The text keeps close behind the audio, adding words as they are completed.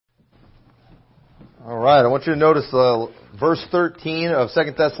All right, I want you to notice verse 13 of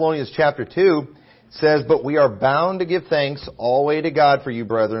 2 Thessalonians chapter 2 says, "But we are bound to give thanks always to God for you,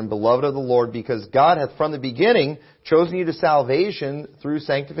 brethren, beloved of the Lord, because God hath from the beginning chosen you to salvation through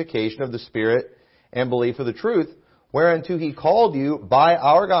sanctification of the Spirit and belief of the truth, whereunto He called you by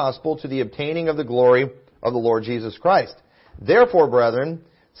our gospel to the obtaining of the glory of the Lord Jesus Christ. Therefore, brethren,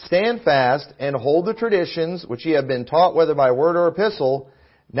 stand fast and hold the traditions which ye have been taught, whether by word or epistle.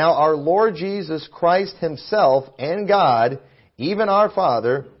 Now our Lord Jesus Christ Himself and God, even our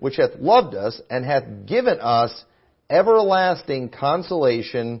Father, which hath loved us and hath given us everlasting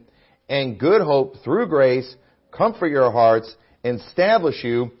consolation and good hope through grace, comfort your hearts and establish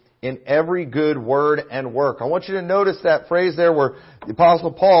you in every good word and work." I want you to notice that phrase there where the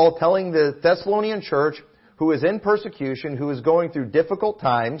Apostle Paul telling the Thessalonian church who is in persecution, who is going through difficult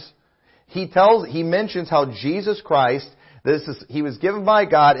times, he mentions how Jesus Christ, He was given by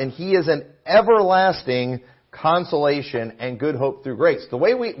God, and He is an everlasting consolation and good hope through grace.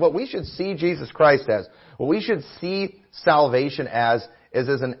 What we should see Jesus Christ as, what we should see salvation as, is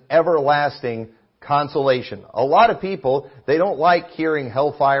as an everlasting consolation. A lot of people, they don't like hearing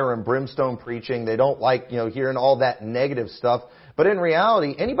hellfire and brimstone preaching. They don't like, hearing all that negative stuff. But in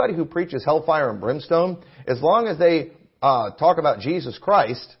reality, anybody who preaches hellfire and brimstone, as long as they talk about Jesus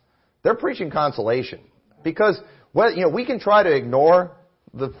Christ, they're preaching consolation. Because we can try to ignore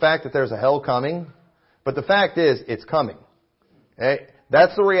the fact that there's a hell coming, but the fact is, it's coming. Okay?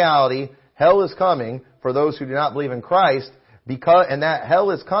 That's the reality. Hell is coming for those who do not believe in Christ, and that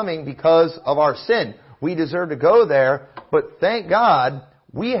hell is coming because of our sin. We deserve to go there, but thank God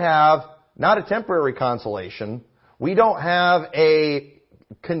we have not a temporary consolation. We don't have a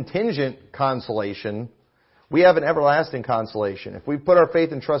contingent consolation. We have an everlasting consolation. If we put our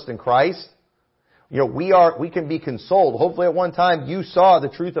faith and trust in Christ, we can be consoled. Hopefully at one time you saw the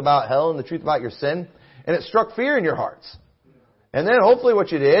truth about hell and the truth about your sin, and it struck fear in your hearts. And then hopefully what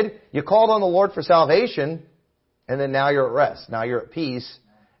you did, you called on the Lord for salvation, and then now you're at rest. Now you're at peace.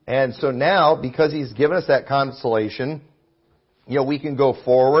 And so now, because He's given us that consolation, we can go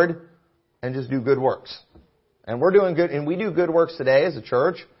forward and just do good works. And we're doing good, and we do good works today as a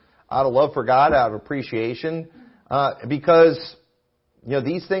church out of love for God, out of appreciation, because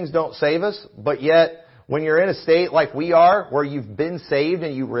these things don't save us, but yet when you're in a state like we are, where you've been saved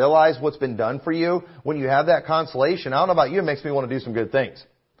and you realize what's been done for you, when you have that consolation, I don't know about you, it makes me want to do some good things.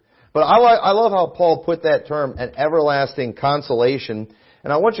 But I love how Paul put that term, an everlasting consolation.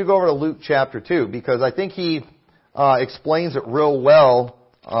 And I want you to go over to Luke chapter 2, because I think he explains it real well,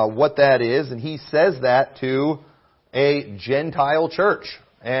 what that is. And he says that to a Gentile church.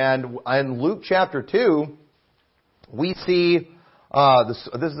 And in Luke chapter 2, we see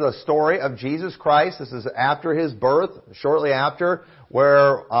this is a story of Jesus Christ. This is after His birth, shortly after,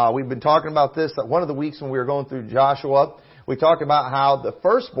 where we've been talking about this one of the weeks when we were going through Joshua. We talked about how the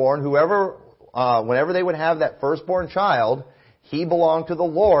firstborn, whenever they would have that firstborn child, he belonged to the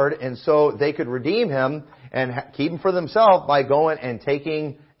Lord, and so they could redeem him and keep him for themselves by going and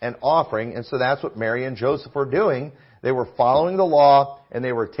taking an offering. And so that's what Mary and Joseph were doing. They were following the law, and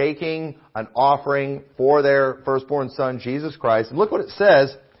they were taking an offering for their firstborn son, Jesus Christ. And look what it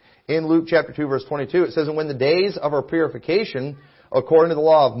says in Luke chapter 2, verse 22. It says, "And when the days of her purification, according to the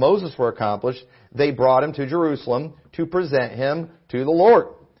law of Moses, were accomplished, they brought him to Jerusalem to present him to the Lord.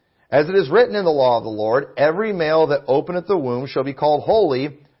 As it is written in the law of the Lord, every male that openeth the womb shall be called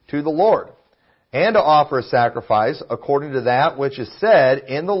holy to the Lord, and to offer a sacrifice according to that which is said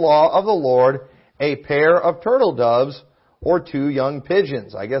in the law of the Lord, a pair of turtle doves or 2 young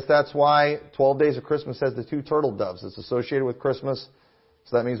pigeons." I guess that's why 12 Days of Christmas has the 2 turtle doves. It's associated with Christmas,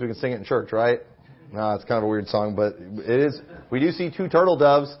 so that means we can sing it in church, right? No, it's kind of a weird song, but it is. We do see 2 turtle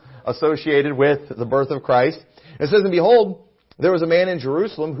doves associated with the birth of Christ. It says, "And behold, there was a man in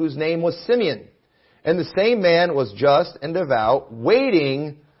Jerusalem whose name was Simeon. And the same man was just and devout,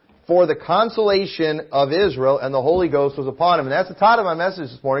 waiting for the consolation of Israel, and the Holy Ghost was upon him." And that's the title of my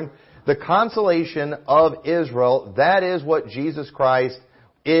message this morning. The consolation of Israel. That is what Jesus Christ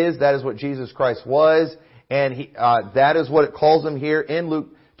is. That is what Jesus Christ was. And that is what it calls him here in Luke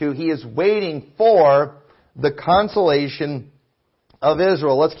 2. He is waiting for the consolation of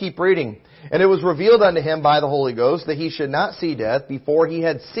Israel. Let's keep reading. "And it was revealed unto him by the Holy Ghost that he should not see death before he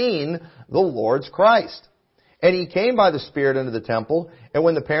had seen the Lord's Christ. And he came by the Spirit into the temple. And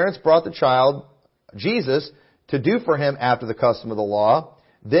when the parents brought the child, Jesus, to do for him after the custom of the law,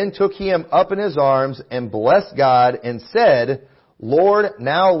 then took he him up in his arms and blessed God and said, Lord,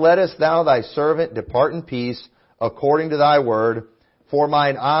 now lettest thou thy servant depart in peace according to thy word. For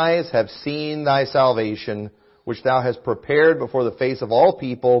mine eyes have seen thy salvation, which thou hast prepared before the face of all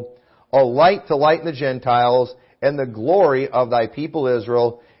people, a light to lighten the Gentiles, and the glory of thy people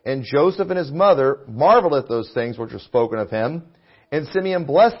Israel. And Joseph and his mother marveled at those things which were spoken of him. And Simeon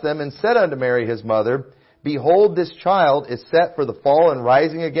blessed them, and said unto Mary his mother, Behold, this child is set for the fall and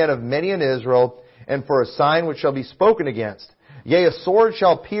rising again of many in Israel, and for a sign which shall be spoken against. Yea, a sword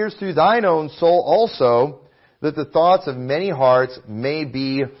shall pierce through thine own soul also, that the thoughts of many hearts may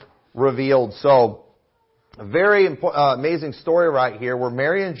be revealed. So, a very amazing story right here, where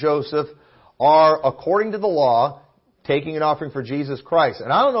Mary and Joseph are, according to the law, taking an offering for Jesus Christ.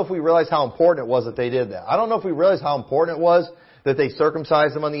 And I don't know if we realize how important it was that they did that. I don't know if we realize how important it was that they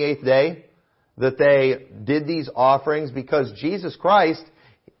circumcised him on the 8th day, that they did these offerings, because Jesus Christ,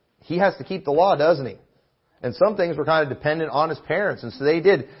 He has to keep the law, doesn't He? And some things were kind of dependent on His parents, and so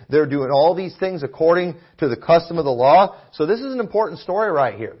they're doing all these things according to the custom of the law. So this is an important story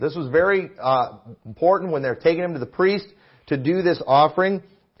right here. This was very important when they're taking Him to the priest to do this offering.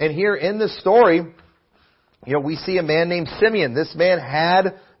 And here in this story, we see a man named Simeon. This man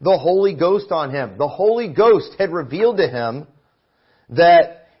had the Holy Ghost on him. The Holy Ghost had revealed to him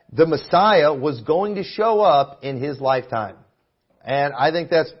that the Messiah was going to show up in his lifetime. And I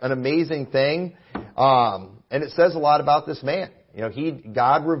think that's an amazing thing. And it says a lot about this man.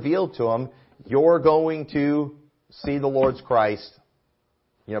 God revealed to him, you're going to see the Lord's Christ,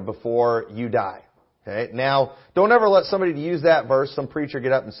 before you die. Okay? Now, don't ever let somebody use that verse, some preacher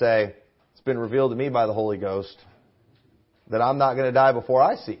get up and say, it's been revealed to me by the Holy Ghost that I'm not going to die before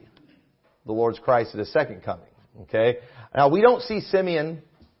I see the Lord's Christ at His second coming. Okay? Now, we don't see Simeon,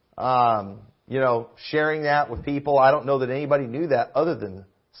 sharing that with people. I don't know that anybody knew that other than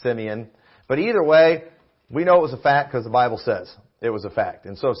Simeon. But either way, we know it was a fact because the Bible says it was a fact.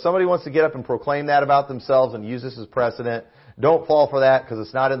 And so if somebody wants to get up and proclaim that about themselves and use this as precedent, don't fall for that, because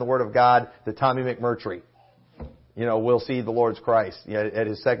it's not in the Word of God that Tommy McMurtry, will see the Lord's Christ at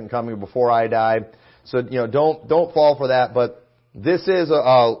His second coming before I die. So, don't fall for that. But this is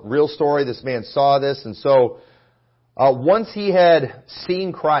a real story. This man saw this. And so, once he had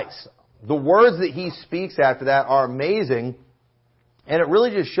seen Christ, the words that he speaks after that are amazing. And it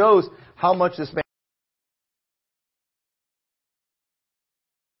really just shows how much this man